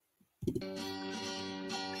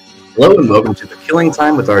Hello and welcome to the Killing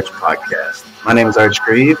Time with Arch podcast. My name is Arch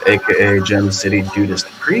Grieve, aka Gem City Dudist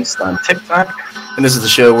Priest on TikTok, and this is the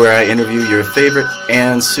show where I interview your favorite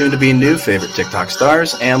and soon-to-be new favorite TikTok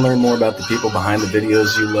stars and learn more about the people behind the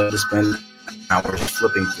videos you love to spend hours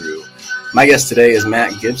flipping through. My guest today is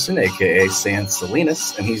Matt Gibson, aka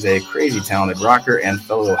Salinas, and he's a crazy talented rocker and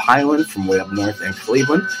fellow Ohioan from way up north in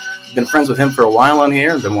Cleveland. I've been friends with him for a while on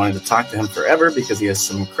here and been wanting to talk to him forever because he has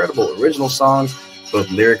some incredible original songs, both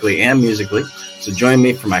lyrically and musically. So join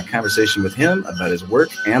me for my conversation with him about his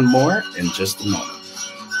work and more in just a moment.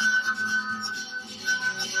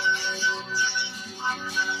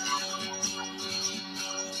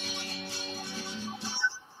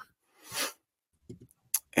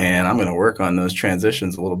 And I'm going to work on those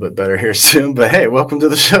transitions a little bit better here soon. But hey, welcome to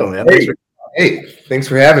the show, man. Hey, thanks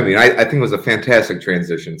for having me. I think it was a fantastic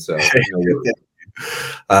transition. So,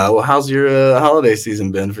 well, how's your holiday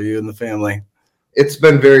season been for you and the family? It's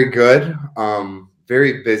been very good.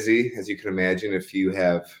 Very busy, as you can imagine, if you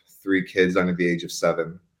have 3 kids under the age of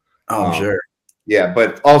 7. Oh, sure. Yeah,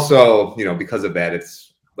 but also, because of that,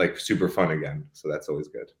 it's like super fun again. So that's always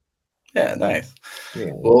good. Yeah, nice.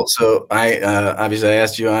 Yeah. Well, so I obviously I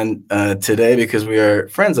asked you on today because we are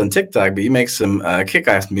friends on TikTok, but you make some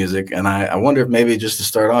kick-ass music, and I wonder if maybe just to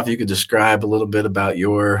start off, you could describe a little bit about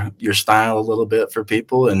your style a little bit for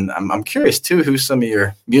people, and I'm curious too who some of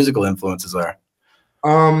your musical influences are.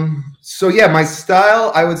 So yeah, my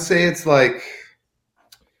style, I would say it's like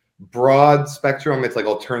broad spectrum. It's like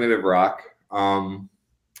alternative rock.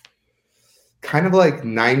 Kind of like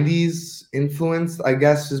 90s influenced, I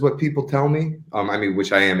guess, is what people tell me.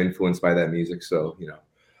 Which I am influenced by that music. So,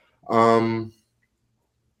 kind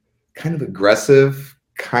of aggressive,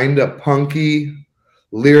 kind of punky.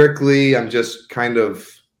 Lyrically, I'm just I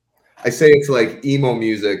say it's like emo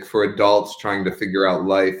music for adults trying to figure out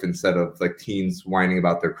life instead of like teens whining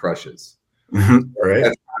about their crushes. Right.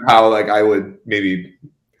 That's how I would maybe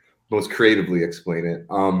most creatively explain it.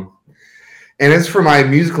 And as for my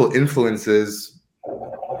musical influences,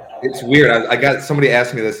 it's weird. I got somebody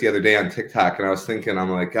asked me this the other day on TikTok, and I was thinking,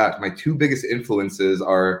 I'm like, gosh, my 2 biggest influences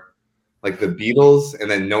are like the Beatles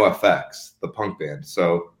and then NoFX, the punk band.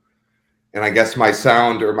 So, and I guess my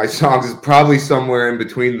sound or my songs is probably somewhere in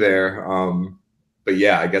between there. But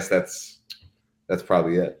yeah, I guess that's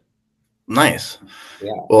probably it. Nice.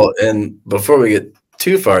 Yeah. Well, and before we get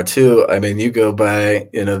too far too, you go by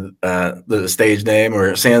the stage name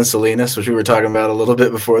or San Salinas, which we were talking about a little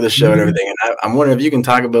bit before the show and everything. And I'm wondering if you can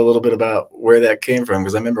talk a little bit about where that came from,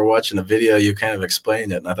 because I remember watching a video you kind of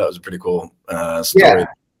explained it, and I thought it was a pretty cool story. Yeah.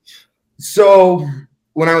 So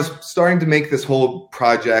when I was starting to make this whole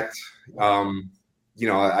project,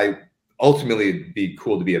 I ultimately it'd be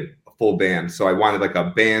cool to be a full band. So I wanted like a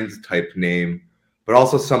band type name, but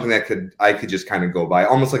also something that I could just kind of go by,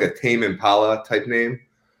 almost like a Tame Impala type name.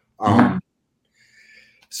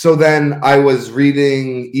 So then I was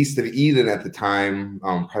reading East of Eden at the time,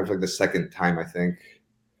 probably like the second time, I think,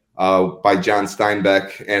 by John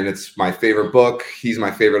Steinbeck. And it's my favorite book. He's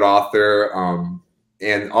my favorite author.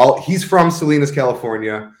 He's from Salinas,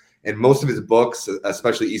 California. And most of his books,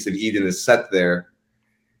 especially East of Eden, is set there.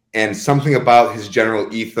 And something about his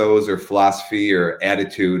general ethos or philosophy or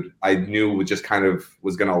attitude, I knew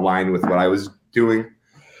was going to align with what I was doing.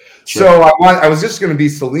 Sure. So I was just going to be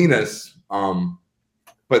Salinas,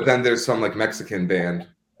 but then there's some like Mexican band,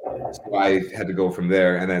 so I had to go from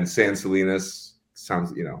there. And then San Salinas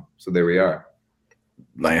sounds, so there we are.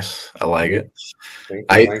 Nice, I like it.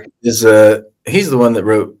 He's the one that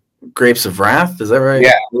wrote Grapes of Wrath, is that right?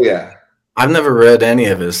 Yeah. I've never read any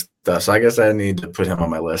of his stuff, so I guess I need to put him on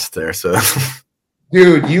my list there. So,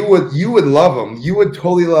 dude, you would love him. You would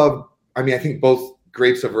totally love. I think both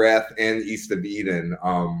Grapes of Wrath and East of Eden.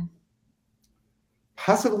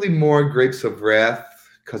 Possibly more Grapes of Wrath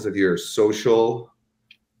because of your social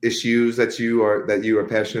issues that you are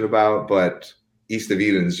passionate about, but East of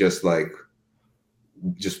Eden is just a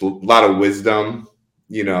lot of wisdom,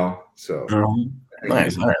 So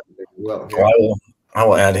nice. All right. Well, yeah. I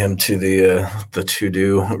will add him to the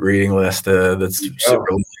to-do reading list that's super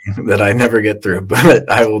long, that I never get through, but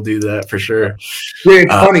I will do that for sure. Yeah,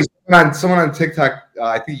 it's funny. Someone on TikTok,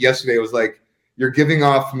 I think yesterday, was like, "You're giving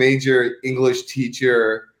off major English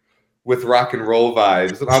teacher with rock and roll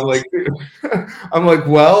vibes," and I'm like,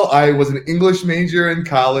 well, I was an English major in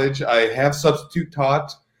college. I have substitute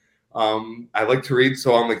taught. I like to read,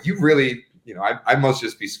 so I'm like, you really, I must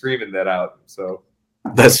just be screaming that out. So.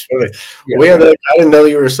 That's funny. Yeah. I didn't know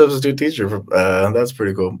you were a substitute teacher. That's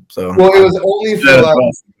pretty cool. So, well, it was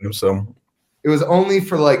only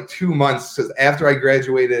for like 2 months, because after I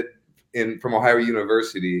graduated from Ohio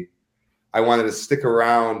University, I wanted to stick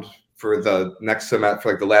around for the next semester,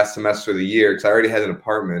 for like the last semester of the year, because I already had an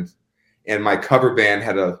apartment, and my cover band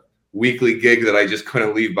had a weekly gig that I just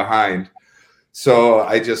couldn't leave behind. So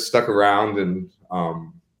I just stuck around, and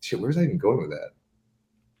shit, where's I even going with that?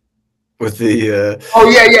 With the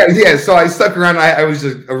yeah. So I stuck around. I was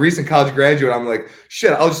just a recent college graduate. I'm like,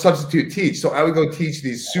 shit, I'll just substitute teach. So I would go teach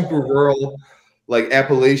these super rural, like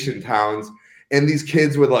Appalachian towns, and these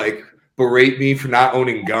kids would like berate me for not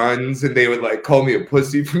owning guns, and they would like call me a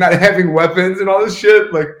pussy for not having weapons and all this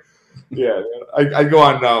shit. Like, yeah, I go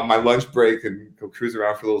on my lunch break and go cruise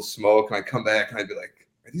around for a little smoke, and I come back and I'd be like,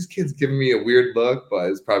 are these kids giving me a weird look?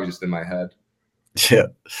 But it's probably just in my head. Yeah,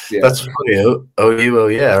 that's funny. OU,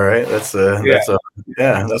 yeah, right. That's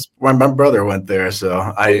that's where my brother went there.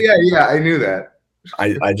 So I knew that.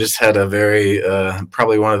 I just had a very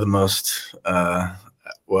probably one of the most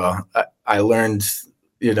well, I learned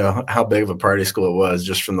how big of a party school it was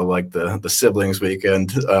just from the siblings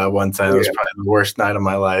weekend one time. It was probably the worst night of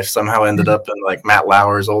my life. Somehow ended up in like Matt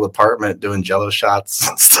Lauer's old apartment doing Jello shots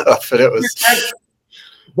and stuff, and it was.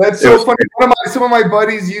 That's so funny. Some of my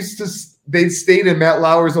buddies they stayed in Matt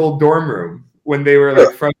Lauer's old dorm room when they were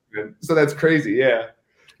like freshmen. So that's crazy. Yeah.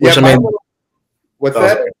 Which what's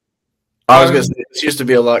that? I was going to say, this used to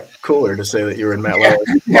be a lot cooler to say that you were in Matt Lauer.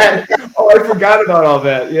 Yeah. Oh, I forgot about all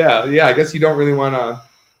that. Yeah. I guess you don't really want to.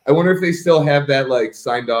 I wonder if they still have that like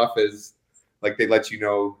signed off as like they let you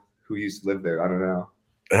know who used to live there. I don't know.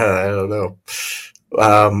 I don't know.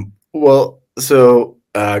 Well, so.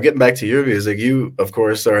 Getting back to your music, you of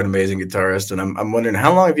course are an amazing guitarist, and I'm wondering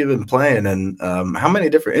how long have you been playing, and how many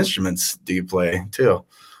different instruments do you play too?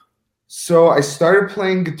 So I started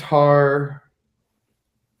playing guitar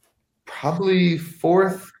probably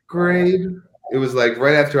 4th grade. It was like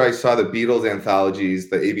right after I saw the Beatles anthologies,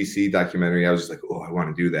 the ABC documentary. I was just like, oh, I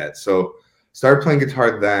want to do that. So started playing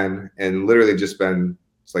guitar then, and literally just been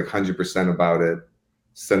like 100% about it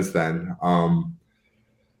since then.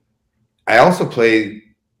 I also played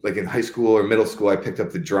like in high school or middle school. I picked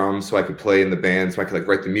up the drums so I could play in the band, so I could like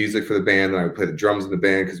write the music for the band, and I would play the drums in the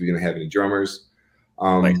band because we didn't have any drummers.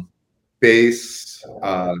 Bass,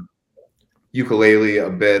 ukulele a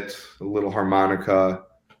bit, a little harmonica,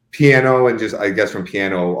 piano, and just I guess from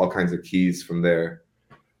piano all kinds of keys from there.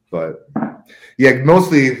 But yeah,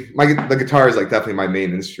 mostly the guitar is like definitely my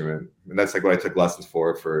main instrument, and that's like what I took lessons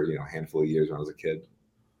for a handful of years when I was a kid.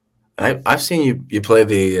 I've seen you play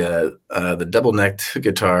the double necked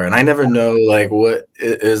guitar, and I never know like what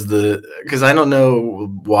is because I don't know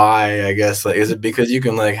why. I guess like is it because you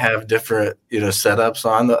can like have different setups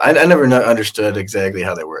on the? I never understood exactly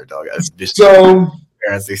how they work, dog. So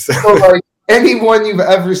like anyone you've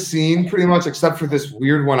ever seen, pretty much except for this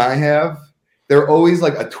weird one I have, they're always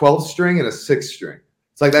like a 12 string and a 6 string.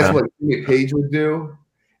 It's like that's what Jimmy Page would do,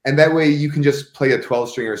 and that way you can just play a 12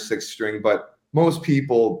 string or 6 string, but most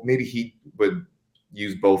people, maybe he would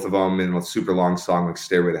use both of them in a super long song like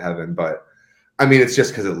Stairway to Heaven. But I mean, it's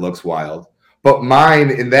just because it looks wild. But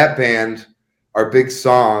mine in that band, our big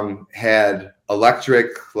song had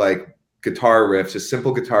electric like guitar riffs, a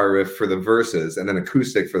simple guitar riff for the verses, and then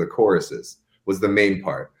acoustic for the choruses was the main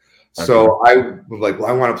part. Okay. So I was like, well,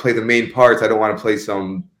 I want to play the main parts. I don't want to play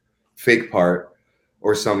some fake part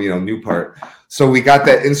or some new part. So we got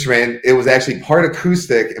that instrument. It was actually part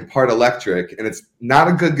acoustic and part electric, and it's not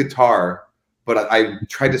a good guitar, but I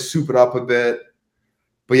tried to soup it up a bit.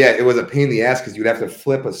 But yeah, it was a pain in the ass because you'd have to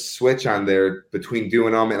flip a switch on there between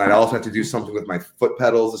doing them, and I'd also have to do something with my foot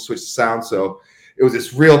pedals to switch the sound. So it was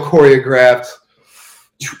this real choreographed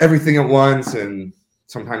everything at once, and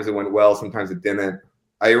sometimes it went well, sometimes it didn't.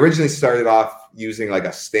 I originally started off using like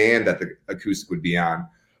a stand that the acoustic would be on,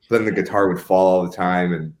 but then the guitar would fall all the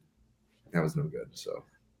time, and that was no good. So,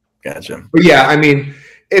 gotcha. But yeah, I mean,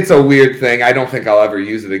 it's a weird thing. I don't think I'll ever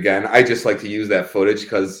use it again. I just like to use that footage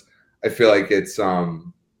because I feel like it's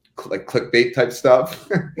like clickbait type stuff.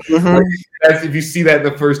 Like, if you see that in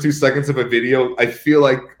the first 2 seconds of a video, I feel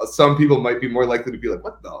like some people might be more likely to be like,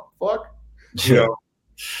 "What the fuck?"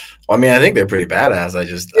 Well, I mean, I think they're pretty badass. I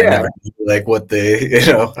never knew, like what they,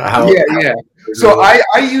 how. Yeah. So I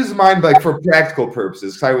use mine like for practical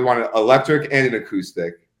purposes because I would want an electric and an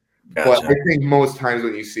acoustic. Gotcha. But I think most times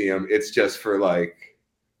when you see them, it's just for like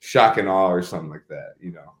shock and awe or something like that,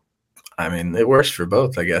 I mean, it works for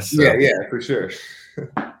both, I guess. So. Yeah, for sure.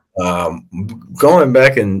 Going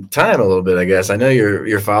back in time a little bit, I guess I know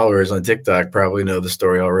your followers on TikTok probably know the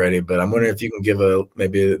story already, but I'm wondering if you can give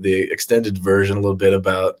maybe the extended version a little bit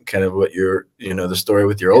about kind of what the story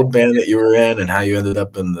with your old band that you were in and how you ended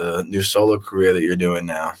up in the new solo career that you're doing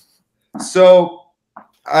now. So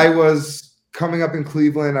I was coming up in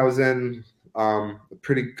Cleveland. I was in a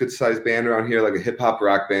pretty good sized band around here, like a hip hop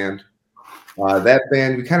rock band. That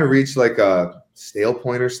band, we kind of reached like a stale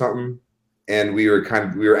point or something, and we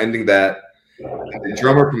were ending that. The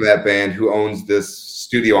drummer from that band, who owns this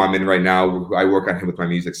studio I'm in right now, I work on him with my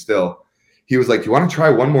music still. He was like, "You want to try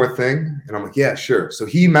one more thing?" And I'm like, "Yeah, sure." So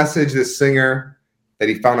he messaged this singer that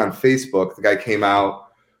he found on Facebook. The guy came out.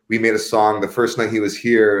 We made a song the first night he was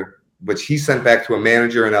here, which he sent back to a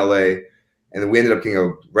manager in LA, and then we ended up getting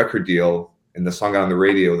a record deal. And the song got on the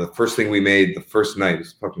radio. The first thing we made the first night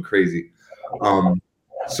was fucking crazy.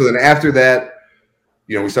 So then after that,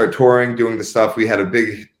 we started touring, doing the stuff. We had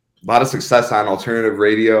a lot of success on alternative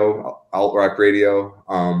radio, alt rock radio,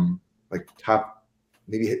 like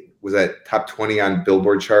was that top 20 on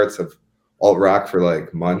Billboard charts of alt rock for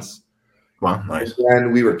like months. Wow, nice.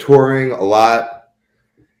 And we were touring a lot,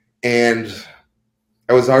 and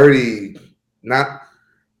I was already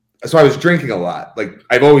so I was drinking a lot. Like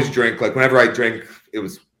I've always drank. Like whenever I drink, it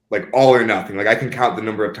was like all or nothing. Like I can count the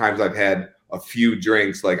number of times I've had a few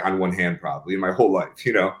drinks like on one hand probably in my whole life,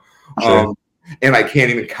 Sure. And I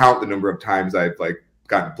can't even count the number of times I've like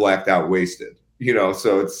gotten blacked out, wasted,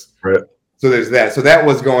 so it's right. So there's that. So that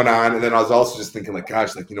was going on. And then I was also just thinking like,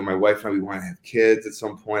 gosh, like, my wife and I, we want to have kids at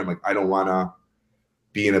some point. I'm like, I don't want to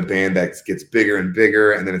be in a band that gets bigger and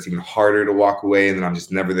bigger. And then it's even harder to walk away. And then I'm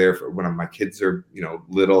just never there for when my kids are,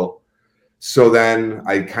 little. So then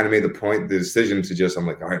I kind of made the decision to I'm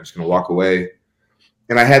like, all right, I'm just going to walk away.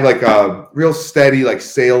 And I had like a real steady, like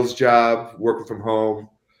sales job working from home.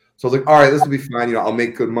 So I was like, all right, this will be fine. I'll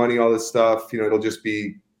make good money, all this stuff, it'll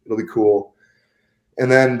be cool.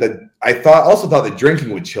 And then I also thought the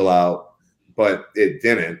drinking would chill out, but it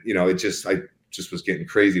didn't, I just was getting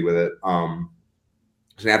crazy with it. And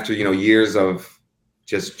after, years of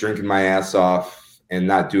just drinking my ass off and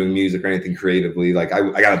not doing music or anything creatively, like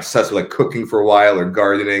I got obsessed with like cooking for a while or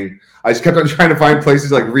gardening. I just kept on trying to find places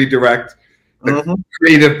to, like redirect the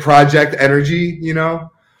creative project energy,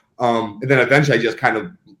 and then eventually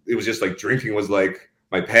it was just like drinking was like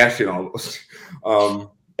my passion almost.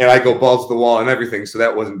 And I go balls to the wall and everything. So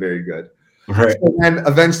that wasn't very good. Right. And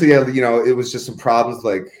eventually, it was just some problems.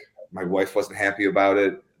 Like my wife wasn't happy about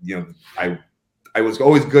it. I was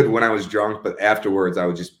always good when I was drunk, but afterwards I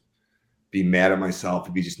would just be mad at myself.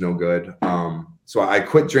 It'd be just no good. So I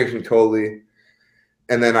quit drinking totally.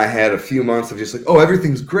 And then I had a few months of just like, oh,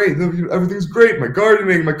 everything's great. Everything's great. My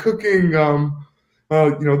gardening, my cooking,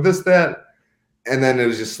 this, that. And then it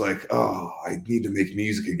was just like, oh, I need to make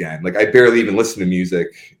music again. Like I barely even listened to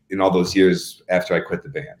music in all those years after I quit the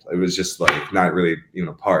band. It was just like not really even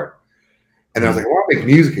a part. And then I was like, I want to make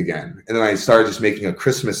music again. And then I started just making a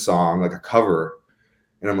Christmas song, like a cover.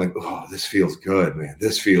 And I'm like, oh, this feels good, man.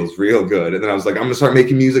 This feels real good. And then I was like, I'm going to start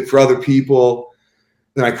making music for other people.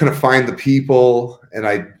 Then I couldn't find the people. And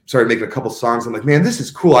I started making a couple songs. I'm like, man, this is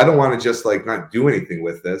cool. I don't want to just like not do anything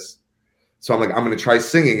with this. So I'm like, I'm going to try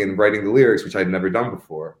singing and writing the lyrics, which I'd never done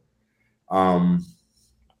before. And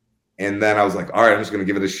then I was like, all right, I'm just going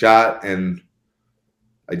to give it a shot. And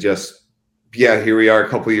here we are a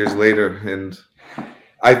couple of years later. And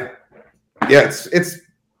it's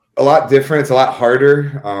a lot different. It's a lot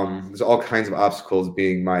harder. There's all kinds of obstacles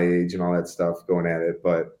being my age and all that stuff going at it.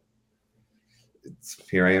 But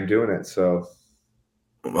here I am doing it. So.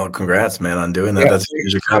 Well, congrats, man, on doing that. That's a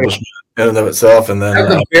huge accomplishment in and of itself. And then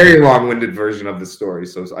that's a very long-winded version of the story,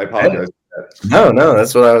 so I apologize. No,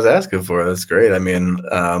 that's what I was asking for. That's great. I mean,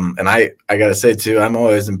 and I gotta say too, I'm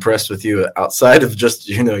always impressed with you outside of just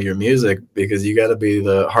your music, because you got to be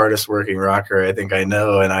the hardest working rocker I think I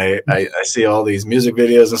know. And I see all these music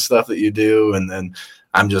videos and stuff that you do, and then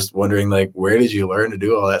I'm just wondering, like, where did you learn to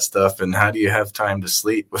do all that stuff, and how do you have time to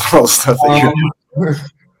sleep with all the stuff that you do?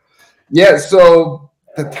 Yeah, so.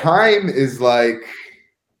 The time is like,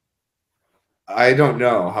 I don't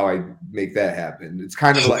know how I make that happen. It's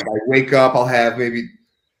kind of like I wake up, I'll have maybe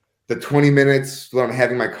the 20 minutes when I'm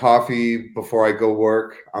having my coffee before I go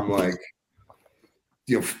work. I'm like,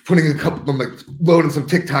 I'm like loading some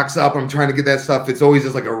TikToks up. I'm trying to get that stuff. It's always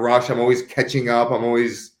just like a rush. I'm always catching up. I'm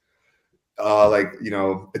always a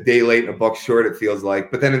day late and a buck short, it feels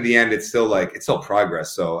like. But then in the end, it's still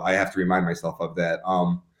progress. So I have to remind myself of that.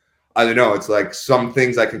 I don't know. It's like some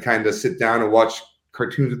things I can kind of sit down and watch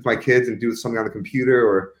cartoons with my kids and do something on the computer,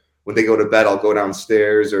 or when they go to bed, I'll go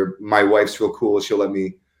downstairs, or my wife's real cool. She'll let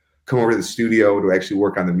me come over to the studio to actually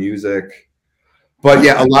work on the music. But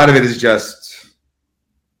yeah, a lot of it is just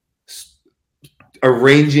not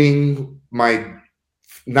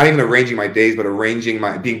even arranging my days, but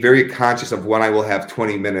being very conscious of when I will have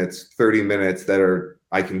 20 minutes, 30 minutes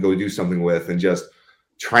I can go do something with, and just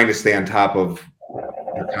trying to stay on top of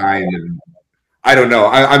the time. And I don't know.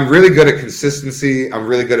 I'm really good at consistency. I'm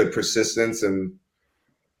really good at persistence, and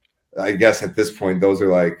I guess at this point, those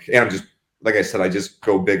are like, and I'm just like I said, I just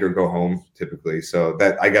go big or go home typically. So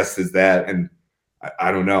that I guess is that, and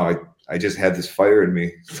I don't know. I just had this fire in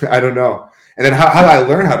me. I don't know. And then how I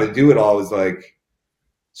learned how to do it all was like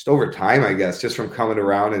just over time, I guess, just from coming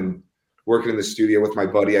around and working in the studio with my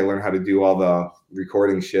buddy. I learned how to do all the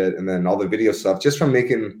recording shit and then all the video stuff just from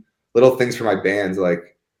making little things for my bands,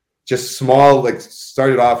 like just small, like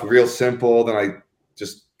started off real simple. Then I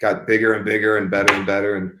just got bigger and bigger and better and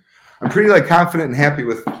better. And I'm pretty like confident and happy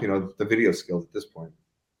with, the video skills at this point.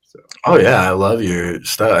 So. Oh yeah, I love your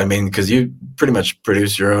stuff. I mean, because you pretty much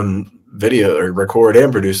produce your own video or record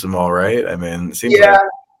and produce them all, right? I mean, it seems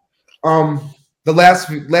the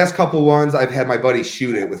last couple ones I've had my buddy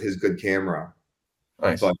shoot it with his good camera.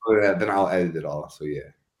 Nice. So then I'll edit it all. So yeah,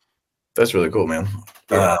 that's really cool, man.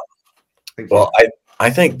 Yeah. Well, I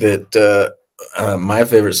think that my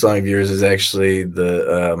favorite song of yours is actually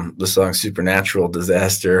the song "Supernatural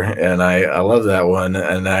Disaster," and I love that one.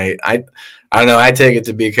 And I don't know. I take it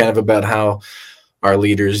to be kind of about how our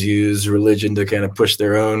leaders use religion to kind of push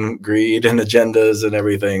their own greed and agendas and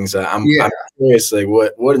everything. So I'm curious, like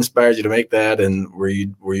what inspired you to make that, and were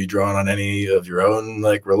you drawn on any of your own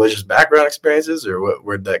like religious background experiences, or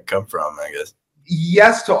where'd that come from? I guess.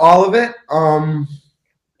 Yes to all of it.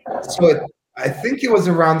 I think it was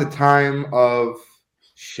around the time of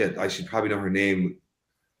I should probably know her name.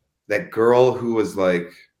 That girl who was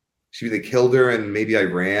like, they killed her and maybe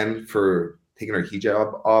Iran for taking her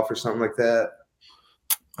hijab off or something like that.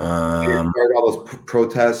 All those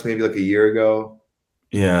protests maybe like a year ago.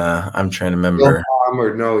 Yeah, I'm trying to remember.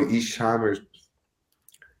 Isham or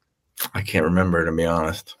I can't remember, to be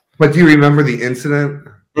honest. But do you remember the incident?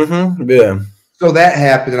 Mm-hmm. Yeah. So that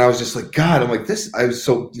happened, and I was just like, God, I'm like this. I was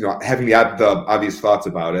so having the obvious thoughts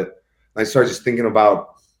about it. And I started just thinking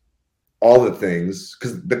about all the things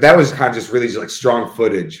because that was kind of just really just like strong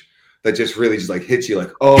footage that just really just like hits you like,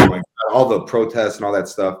 oh my God, all the protests and all that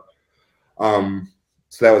stuff.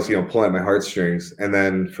 So that was pulling at my heartstrings, and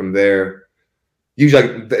then from there,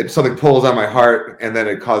 usually something pulls on my heart, and then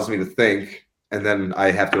it causes me to think, and then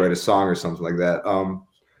I have to write a song or something like that.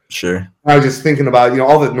 Sure. I was just thinking about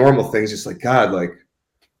all the normal things, just like God, like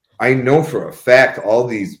I know for a fact all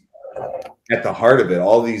these at the heart of it,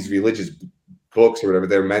 all these religious books or whatever,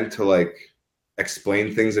 they're meant to like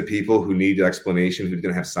explain things to people who need explanation, who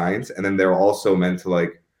didn't have science, and then they're also meant to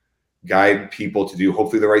like guide people to do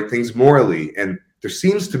hopefully the right things morally. And there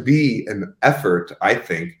seems to be an effort, I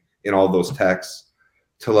think, in all those texts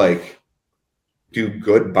to like do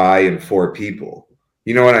good by and for people.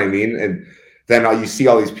 You know what I mean? And then you see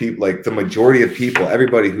all these people, like the majority of people,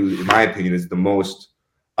 everybody who, in my opinion, is the most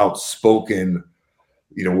outspoken,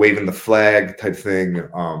 waving the flag type thing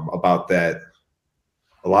about that.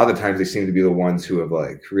 A lot of the times they seem to be the ones who have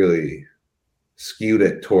like really skewed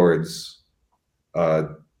it towards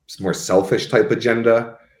more selfish type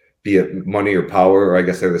agenda, be it money or power, or I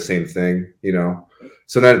guess they're the same thing,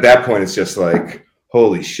 So then at that point, it's just like,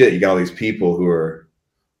 holy shit, you got all these people who are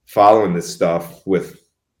following this stuff with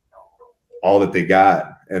all that they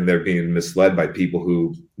got, and they're being misled by people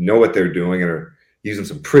who know what they're doing and are using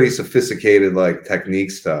some pretty sophisticated like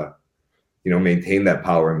techniques to, maintain that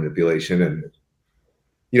power and manipulation. And,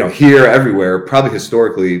 here, everywhere, probably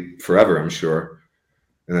historically forever, I'm sure.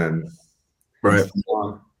 And then, right.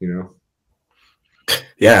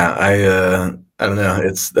 Yeah, I don't know.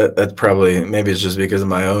 It's that's probably, maybe it's just because of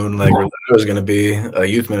my own, like, I was going to be a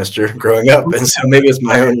youth minister growing up. And so maybe it's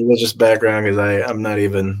my own religious background because I'm not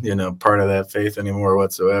even, part of that faith anymore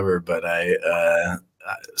whatsoever. But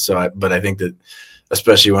but I think that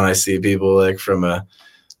especially when I see people like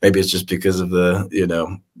maybe it's just because of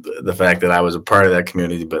the fact that I was a part of that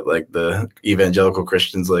community, but like the evangelical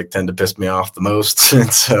Christians like tend to piss me off the most.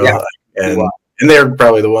 And so, and they're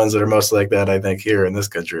probably the ones that are most like that, I think, here in this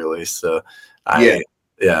country, at least. So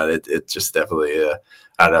it just definitely,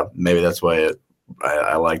 I don't know, maybe that's why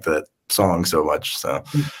I like that song so much. So,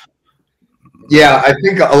 yeah, I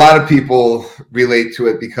think a lot of people relate to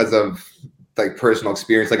it because of like personal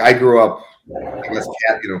experience. Like I grew up, I guess,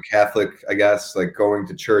 Catholic, I guess, like going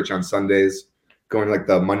to church on Sundays, going like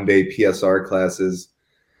the Monday PSR classes.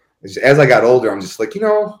 As I got older, I'm just like,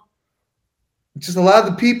 just a lot of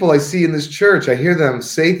the people I see in this church, I hear them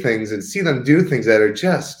say things and see them do things that are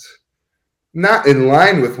just not in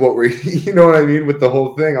line with what we're, you know what I mean, with the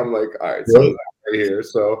whole thing. I'm like, all right, something's right here.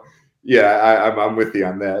 So yeah, I'm with you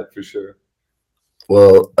on that for sure.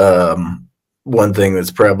 Well, one thing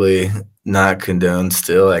that's probably not condoned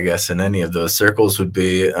still, I guess, in any of those circles would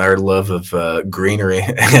be our love of greenery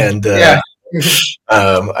and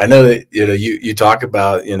I know that you talk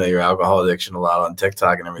about your alcohol addiction a lot on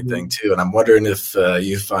TikTok and everything too, and I'm wondering if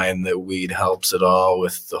you find that weed helps at all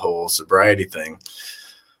with the whole sobriety thing.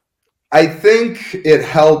 I think it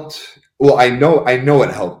helped. Well, I know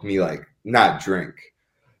it helped me like not drink,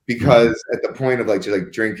 because at the point of like just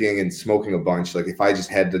like drinking and smoking a bunch, like if I just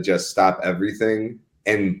had to just stop everything,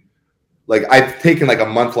 and like I've taken like a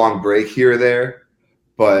month-long break here or there,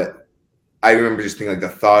 but I remember just thinking like the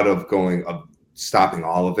thought of stopping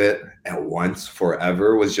all of it at once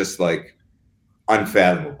forever was just like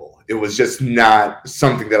unfathomable. It was just not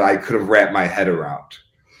something that I could have wrapped my head around.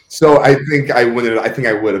 So I think I would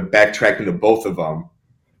have backtracked into both of them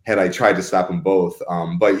had I tried to stop them both.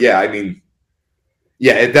 But yeah, I mean,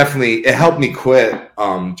 yeah, it helped me quit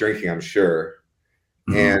drinking, I'm sure.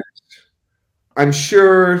 And I'm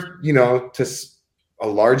sure, to a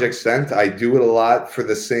large extent, I do it a lot for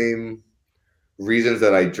the same reasons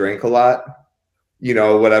that I drank a lot.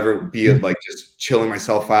 Whatever, be it like just chilling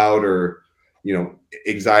myself out or,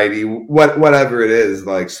 anxiety, whatever it is,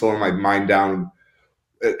 like slowing my mind down,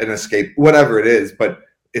 an escape, whatever it is, but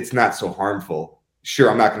it's not so harmful.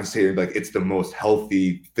 Sure, I'm not going to say like it's the most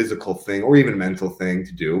healthy physical thing or even mental thing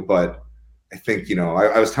to do, but I think,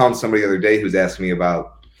 I was telling somebody the other day who was asking me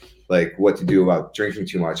about like what to do about drinking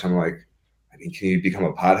too much. I'm like, I mean, can you become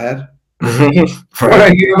a pothead? I'm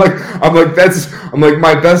like,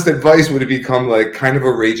 my best advice would have become like kind of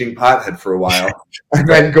a raging pothead for a while and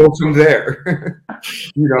then go from there.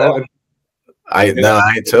 I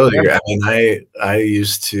totally agree. I mean, I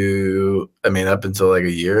used to, I mean, up until like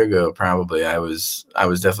a year ago, probably I was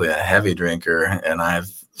definitely a heavy drinker, and I've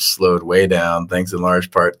slowed way down thanks in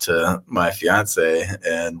large part to my fiance.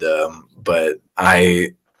 And, but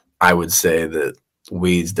I would say that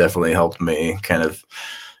weeds definitely helped me kind of,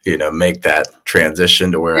 make that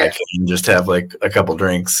transition to where I can just have like a couple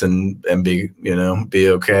drinks and be, be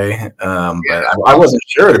okay. But I wasn't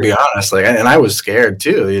sure, to be honest. Like, and I was scared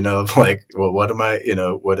too, of like, well, what am I,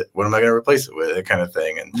 what am I going to replace it with, that kind of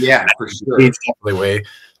thing. And yeah, for sure, it's definitely way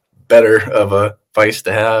better of a vice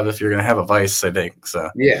to have if you're going to have a vice, I think. So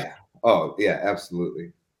yeah. Oh yeah,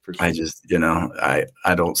 absolutely. For sure. I just,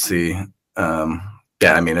 I don't see,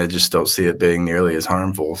 I mean, I just don't see it being nearly as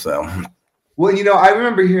harmful. So. Well, I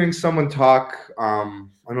remember hearing someone talk, I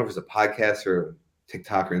don't know if it was a podcast or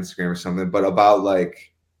TikTok or Instagram or something, but about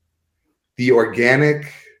like the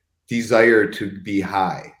organic desire to be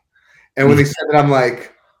high. And when they said that, I'm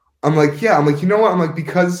like, yeah, I'm like, you know what? I'm like,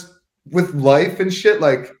 because with life and shit,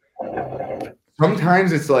 like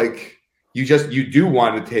sometimes it's like you do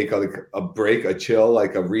want to take a break, a chill,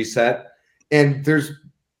 like a reset. And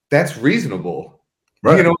that's reasonable.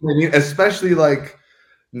 Right. You know what I mean? Especially like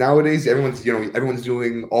nowadays, everyone's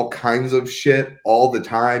doing all kinds of shit all the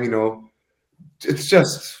time. It's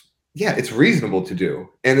just, yeah, it's reasonable to do.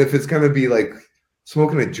 And if it's going to be like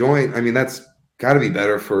smoking a joint, I mean, that's got to be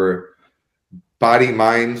better for body,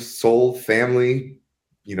 mind, soul, family,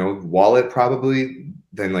 wallet probably,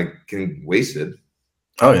 than like getting wasted.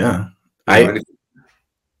 Oh yeah.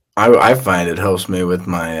 I find it helps me with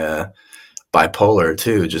my bipolar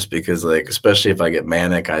too, just because like, especially if I get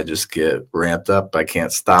manic, I just get ramped up. I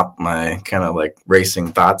can't stop my kind of like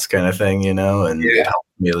racing thoughts kind of thing, and it helps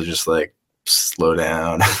me to just like slow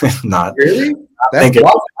down. Not really. That's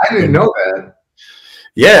wild. I didn't know that.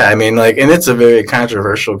 Yeah, I mean, like, and it's a very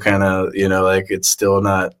controversial kind of, like it's still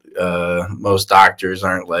not. Most doctors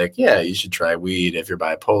aren't like, yeah, you should try weed if you're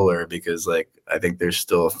bipolar, because like I think there's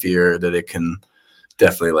still a fear that it can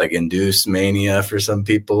definitely like induce mania for some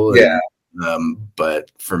people. Yeah.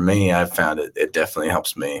 But for me, I've found it definitely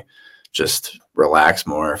helps me just relax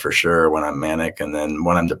more for sure when I'm manic. And then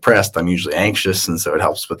when I'm depressed, I'm usually anxious. And so it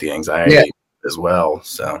helps with the anxiety as well.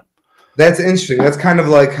 So that's interesting. That's kind of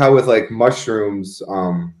like how with like mushrooms,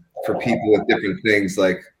 for people with different things,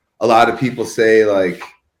 like a lot of people say like,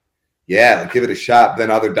 yeah, give it a shot.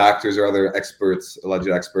 Then other doctors or other experts, alleged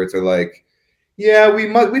experts, are like, yeah, we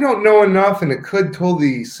don't know enough, and it could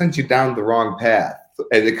totally send you down the wrong path,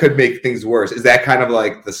 and it could make things worse. Is that kind of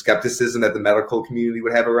like the skepticism that the medical community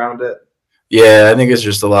would have around it? Yeah, I think it's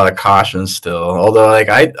just a lot of caution still. Although, like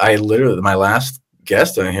I literally, my last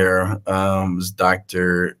guest on here was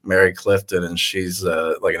Dr. Mary Clifton, and she's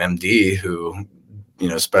like an MD who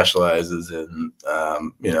specializes in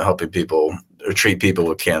helping people or treat people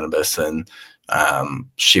with cannabis, and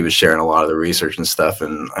she was sharing a lot of the research and stuff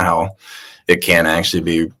and how it can actually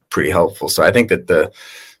be pretty helpful. So I think that the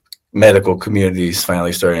medical community is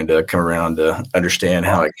finally starting to come around to understand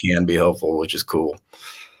how it can be helpful, which is cool.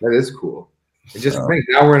 That is cool. And just think,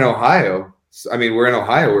 now we're in Ohio. I mean, we're in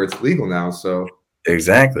Ohio where it's legal now. So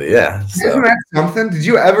Exactly. Yeah. So Isn't that something? Did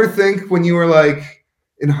you ever think when you were like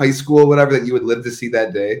in high school or whatever that you would live to see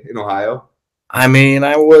that day in Ohio? I mean,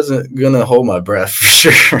 I wasn't gonna hold my breath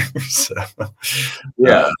for sure. So,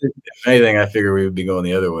 Yeah. if anything, I figure we would be going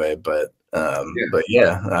the other way. Yeah. But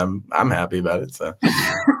yeah, I'm happy about it. So,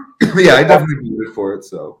 Yeah, I definitely voted for it.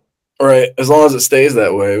 So, right, as long as it stays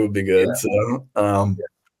that way, it would be good. yeah. So,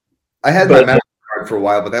 I had my but medical card for a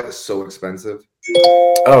while, but that was so expensive.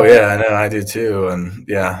 oh yeah, I know I do too. And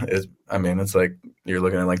yeah, I mean, it's like you're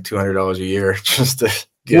looking at like $200 a year just to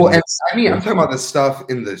get. Well, and I mean, I'm talking about the stuff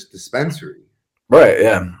in the dispensary. Right.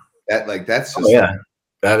 Yeah. That's Oh just yeah,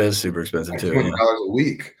 that is super expensive like too. $200 a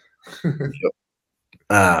week.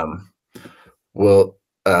 Um, well,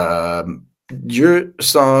 your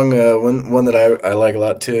song, one that I like a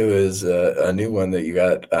lot too, is a new one that you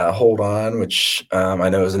got, "Hold On," which I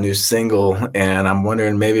know is a new single, and I'm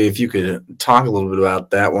wondering maybe if you could talk a little bit about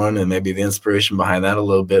that one and maybe the inspiration behind that a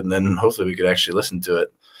little bit, and then hopefully we could actually listen to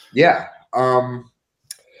it. Yeah.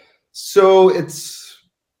 So it's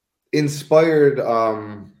inspired,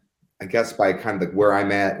 I guess, by kind of like where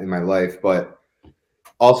I'm at in my life, but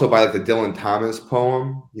also by like the Dylan Thomas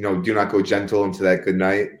poem, "Do not go gentle into that good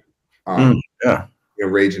night." Yeah.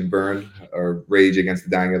 Rage and burn, or rage against the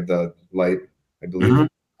dying of the light, I believe.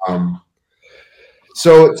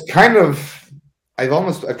 So it's kind of, I've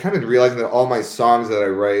kind of realized that all my songs that I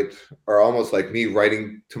write are almost like me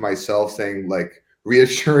writing to myself, saying like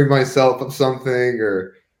reassuring myself of something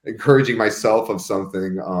or encouraging myself of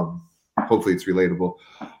something. Hopefully it's relatable,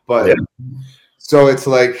 but Yeah. so it's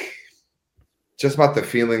like just about the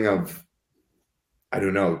feeling of, I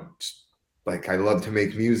don't know, just like I love to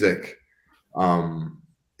make music,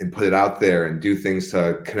 and put it out there and do things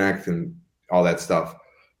to connect and all that stuff.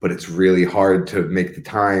 But it's really hard to make the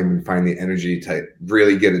time and find the energy to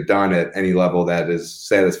really get it done at any level that is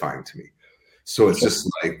satisfying to me. So it's just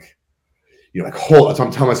like, like hold. So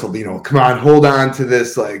I'm telling myself, come on, hold on to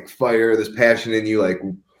this like fire, this passion in you, like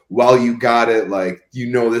while you got it, like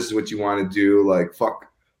this is what you want to do, like fuck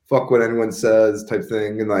what anyone says type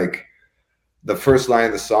thing. And like the first line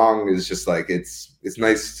of the song is just like, it's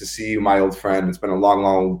nice to see you, my old friend. It's been a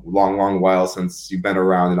long while since you've been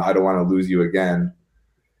around, and I don't want to lose you again.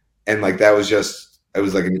 And like that was it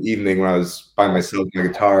was like an evening when I was by myself with my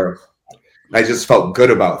guitar, and I just felt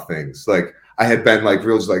good about things. Like I had been like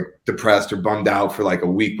real just like depressed or bummed out for like a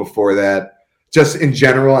week before that, just in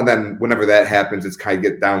general. And then whenever that happens, it's kind of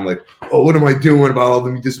get down like, oh, what am I doing about all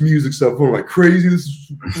this music stuff? What am I crazy? This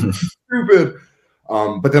is stupid.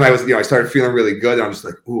 But then I started feeling really good. And I'm just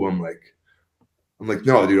like, ooh, I'm like,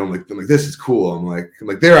 no, dude. I'm like, this is cool. I'm like,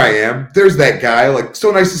 there I am. There's that guy. Like,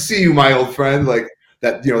 so nice to see you, my old friend. Like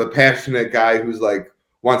that, the passionate guy who's like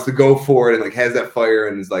wants to go for it and like has that fire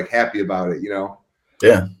and is like happy about it.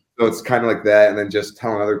 Yeah. So it's kind of like that, and then just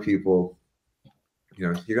telling other people,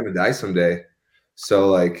 you're gonna die someday. So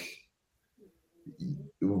like,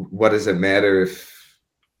 what does it matter if?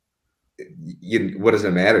 What does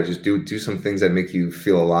it matter? Just do some things that make you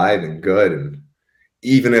feel alive and good, and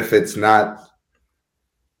even if it's not,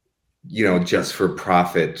 just for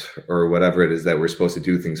profit or whatever it is that we're supposed to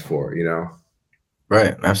do things for,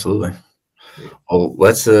 Right. Absolutely. Well,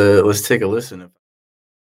 let's take a listen.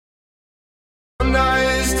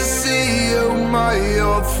 Nice to see you, my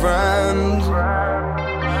old friend.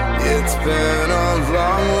 It's been a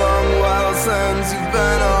long while since you've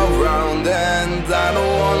been around, and I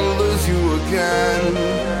don't want to lose you again.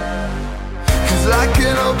 'Cause I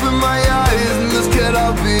can open my eyes and this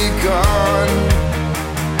cannot be gone,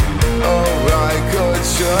 or I could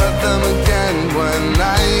shut them again when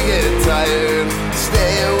I get tired.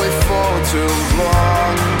 Stay away for too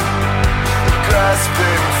long,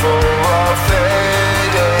 grasping for a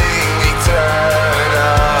fading eternity.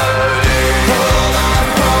 Hold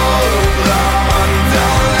on,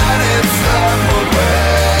 don't let it slip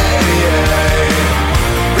away.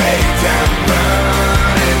 Rage and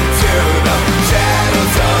burn into the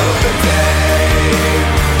shadows of the day.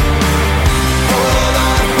 Hold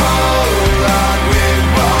on, we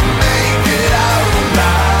won't make it out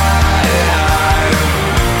alive.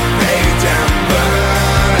 Rage and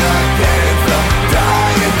burn against the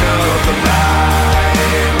dying of the light.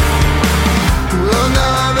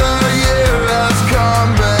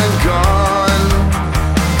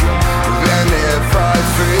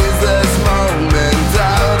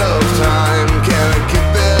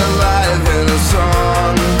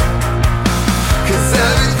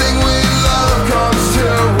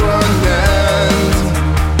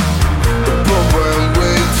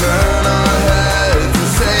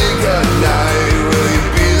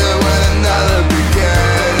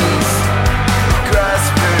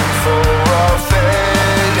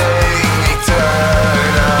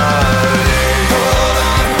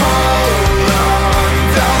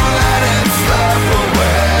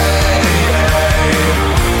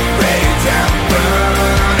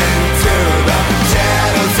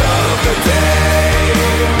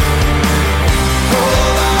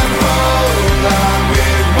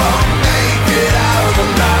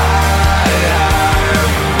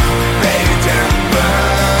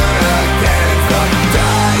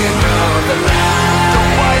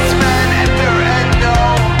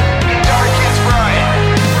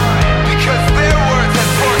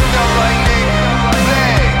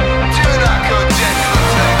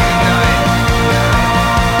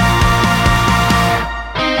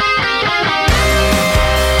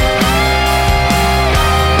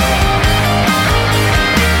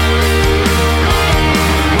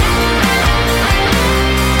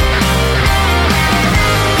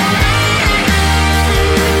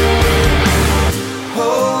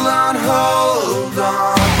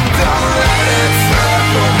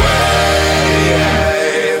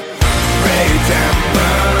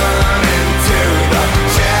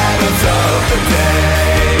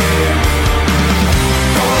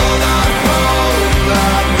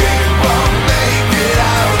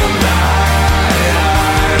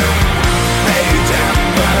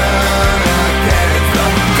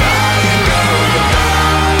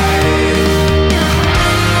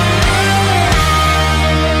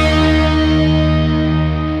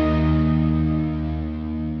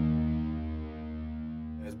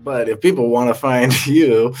 but if people want to find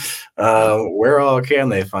you, where all can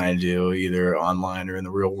they find you, either online or in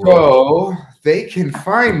the real world? So they can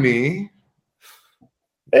find me.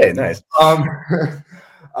 Hey, nice.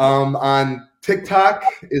 On TikTok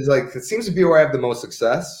is like, it seems to be where I have the most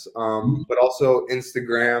success. But also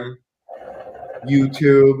Instagram,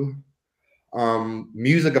 YouTube,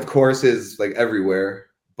 music, of course, is like everywhere.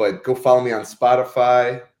 But go follow me on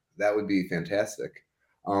Spotify. That would be fantastic.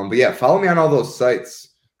 But yeah, follow me on all those sites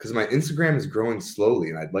because my Instagram is growing slowly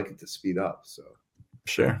and I'd like it to speed up. So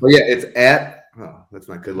Sure. but yeah, it's at, oh, that's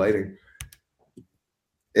not good lighting.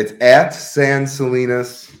 It's at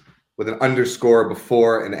Salinas with an underscore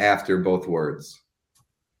before and after both words.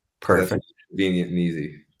 Perfect. So that's convenient and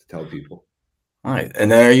easy to tell people. All right,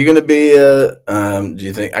 and then are you going to be? Do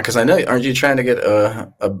you think? Because I know, aren't you trying to get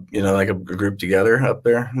like a group together up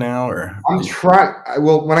there now? Or I'm trying.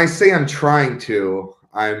 Well, when I say I'm trying to,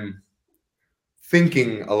 I'm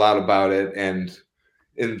thinking a lot about it and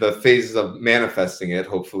in the phases of manifesting it,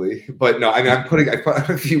 hopefully. But no, I mean, I put out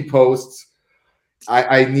a few posts.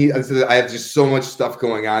 I have just so much stuff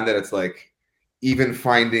going on that it's like even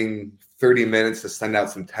finding 30 minutes to send out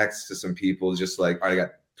some texts to some people is just like, all right, I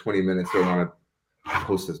got 20 minutes. Do I want to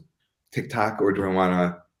post a TikTok or do I want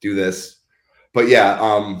to do this? But yeah,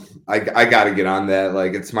 I got to get on that.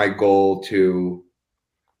 Like, it's my goal to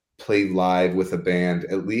play live with a band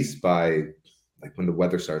at least by like when the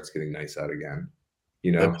weather starts getting nice out again,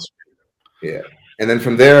 you know? Yeah. And then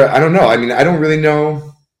from there, I don't know. I mean, I don't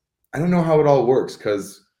know how it all works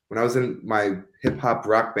because when I was in my hip hop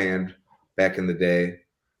rock band back in the day,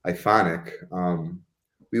 Iconic,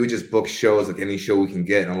 we would just book shows like any show we can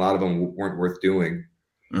get, and a lot of them weren't worth doing.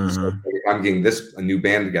 So if I'm getting a new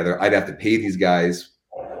band together, I'd have to pay these guys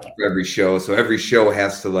for every show. So every show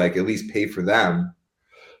has to like at least pay for them.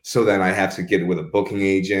 So then I have to get with a booking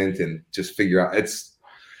agent and just figure out it's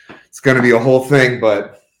going to be a whole thing.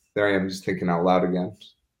 But there I am, just thinking out loud again.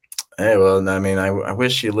 Hey, well, I mean, I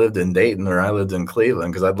wish you lived in Dayton or I lived in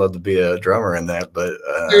Cleveland because I'd love to be a drummer in that. But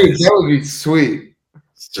dude, that would be sweet.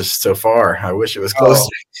 It's just so far. I wish it was closer.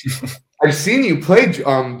 I've seen you play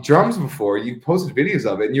drums before. You posted videos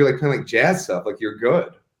of it, and you're like playing like jazz stuff. Like you're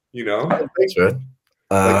good, you know. Thanks,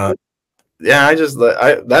 man. Yeah,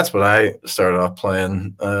 that's what I started off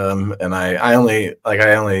playing. And I only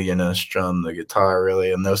strum the guitar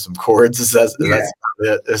really and know some chords. That's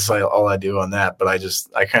it. It's like all I do on that. But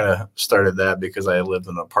I kind of started that because I lived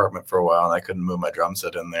in an apartment for a while and I couldn't move my drum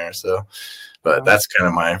set in there. So, but that's kind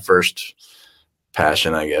of my first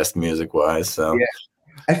passion, I guess, music wise. So yeah.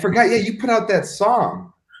 I forgot. Yeah, you put out that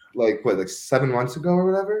song like 7 months ago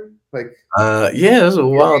or whatever. Like yeah, it was a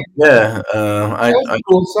while. Yeah, that was a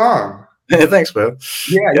cool song. Thanks, bro.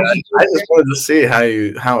 Yeah, I just wanted to see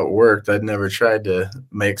how it worked. I'd never tried to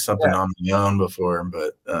make something on my own before,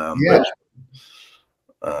 but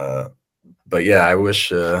but yeah, I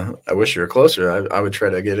wish you were closer. I would try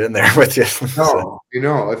to get in there with you. No, you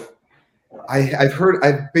know, if I've heard,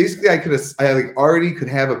 I already could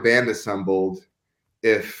have a band assembled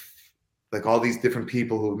if like all these different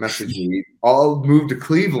people who messaged me all moved to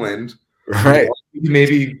Cleveland, right?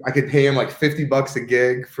 Maybe I could pay them like $50 a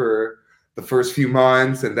gig for the first few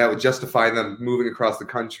months, and that would justify them moving across the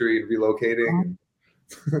country and relocating.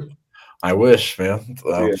 I wish, man.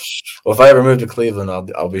 Well, if I ever move to Cleveland,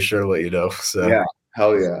 I'll be sure to let you know. So yeah,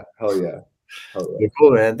 hell yeah. Well,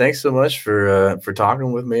 cool, man. Thanks so much for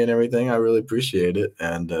talking with me and everything. I really appreciate it.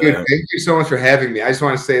 And dude, thank you so much for having me. I just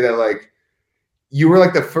want to say that like you were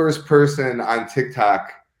like the first person on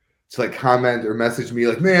TikTok to like comment or message me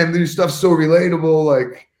like, man, this stuff's so relatable.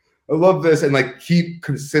 Like, I love this, and like keep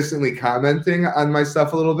consistently commenting on my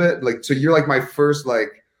stuff a little bit. Like, so you're like my first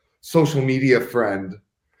like social media friend,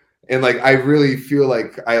 and like I really feel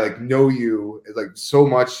like I like know you like so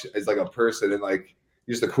much as like a person, and like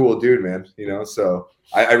you're just a cool dude, man. You know, so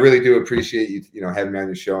I really do appreciate you having me on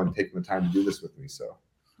your show and taking the time to do this with me. So.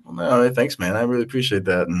 Well, no, thanks, man. I really appreciate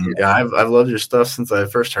that, and yeah, I've loved your stuff since I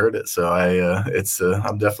first heard it. So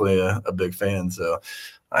I'm definitely a big fan. So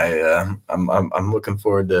I'm looking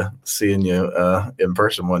forward to seeing you in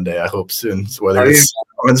person one day. I hope soon, whether it's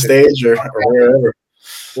on stage or wherever.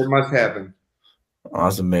 It must happen.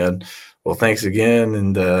 Awesome, man. Well, thanks again,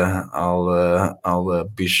 and I'll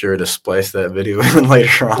be sure to splice that video in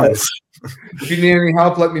later on. If you need any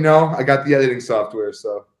help, let me know. I got the editing software,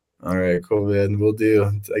 so. All right, cool, man. We'll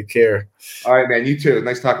do. Take care. All right, man. You too.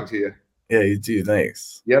 Nice talking to you. Yeah, you too.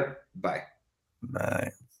 Thanks. Yep. Bye.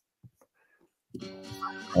 Bye.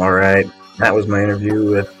 All right. That was my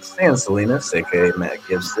interview with Salinas, aka Matt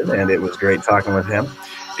Gibson, and it was great talking with him.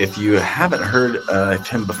 if you haven't heard of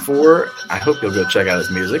him before, I hope you'll go check out his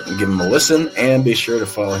music and give him a listen, and be sure to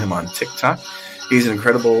follow him on TikTok. He's an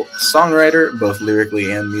incredible songwriter, both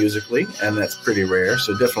lyrically and musically, and that's pretty rare,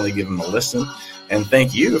 so definitely give him a listen. And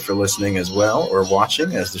thank you for listening as well, or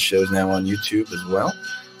watching, as the show's now on YouTube as well.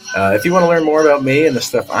 If you want to learn more about me and the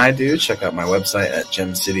stuff I do, check out my website at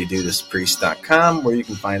gemcitydudistpriest.com, where you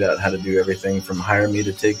can find out how to do everything from hire me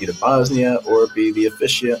to take you to Bosnia or be the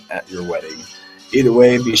officiant at your wedding. Either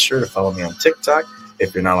way, be sure to follow me on TikTok,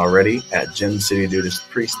 if you're not already, at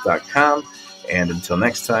gemcitydudistpriest.com. And until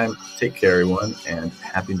next time, take care, everyone, and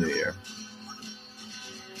Happy New Year.